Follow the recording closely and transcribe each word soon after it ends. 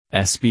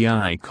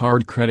SBI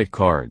Card Credit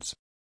Cards.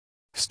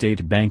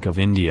 State Bank of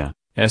India,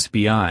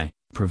 SBI,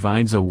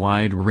 provides a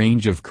wide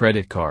range of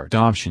credit card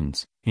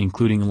options,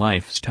 including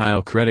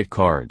lifestyle credit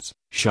cards,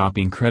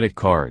 shopping credit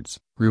cards,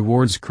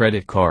 rewards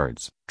credit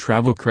cards,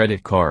 travel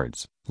credit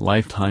cards,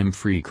 lifetime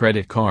free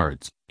credit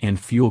cards, and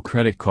fuel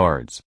credit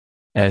cards.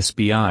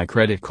 SBI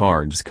credit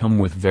cards come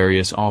with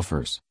various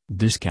offers,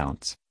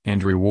 discounts,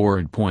 and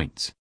reward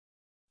points.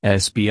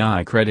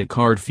 SBI credit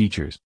card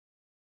features.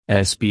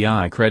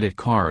 SBI credit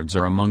cards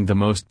are among the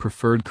most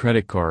preferred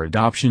credit card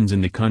options in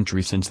the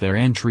country since their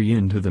entry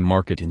into the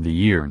market in the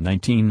year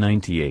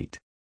 1998.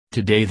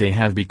 Today they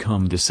have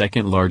become the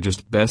second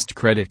largest best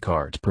credit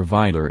card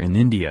provider in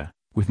India,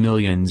 with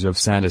millions of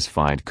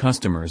satisfied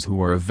customers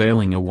who are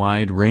availing a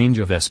wide range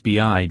of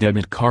SBI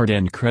debit card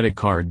and credit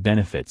card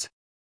benefits.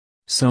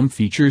 Some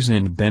features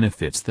and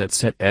benefits that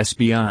set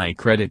SBI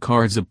credit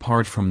cards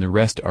apart from the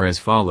rest are as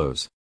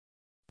follows.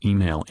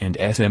 Email and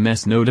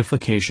SMS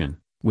notification.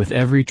 With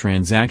every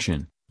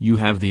transaction, you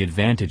have the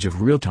advantage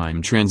of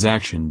real-time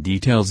transaction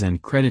details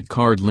and credit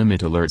card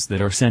limit alerts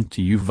that are sent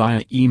to you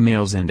via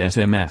emails and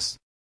SMS.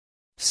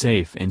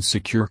 Safe and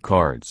secure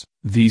cards.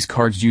 These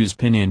cards use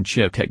PIN and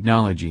chip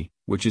technology,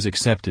 which is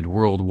accepted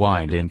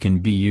worldwide and can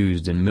be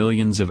used in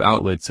millions of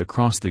outlets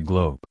across the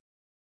globe.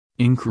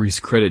 Increase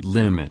credit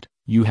limit.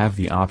 You have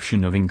the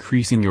option of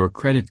increasing your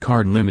credit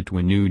card limit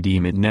when you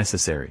deem it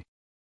necessary.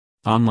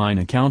 Online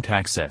account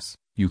access.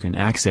 You can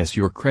access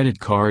your credit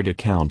card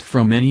account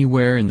from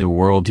anywhere in the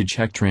world to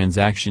check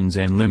transactions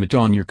and limit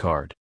on your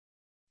card.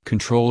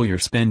 Control your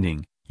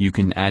spending. You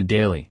can add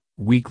daily,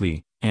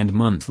 weekly, and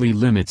monthly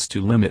limits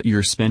to limit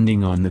your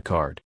spending on the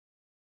card.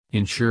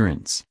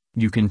 Insurance.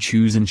 You can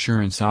choose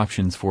insurance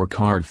options for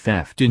card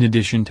theft in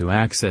addition to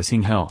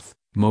accessing health,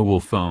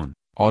 mobile phone,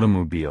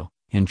 automobile,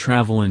 and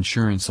travel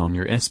insurance on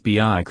your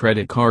SBI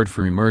credit card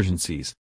for emergencies.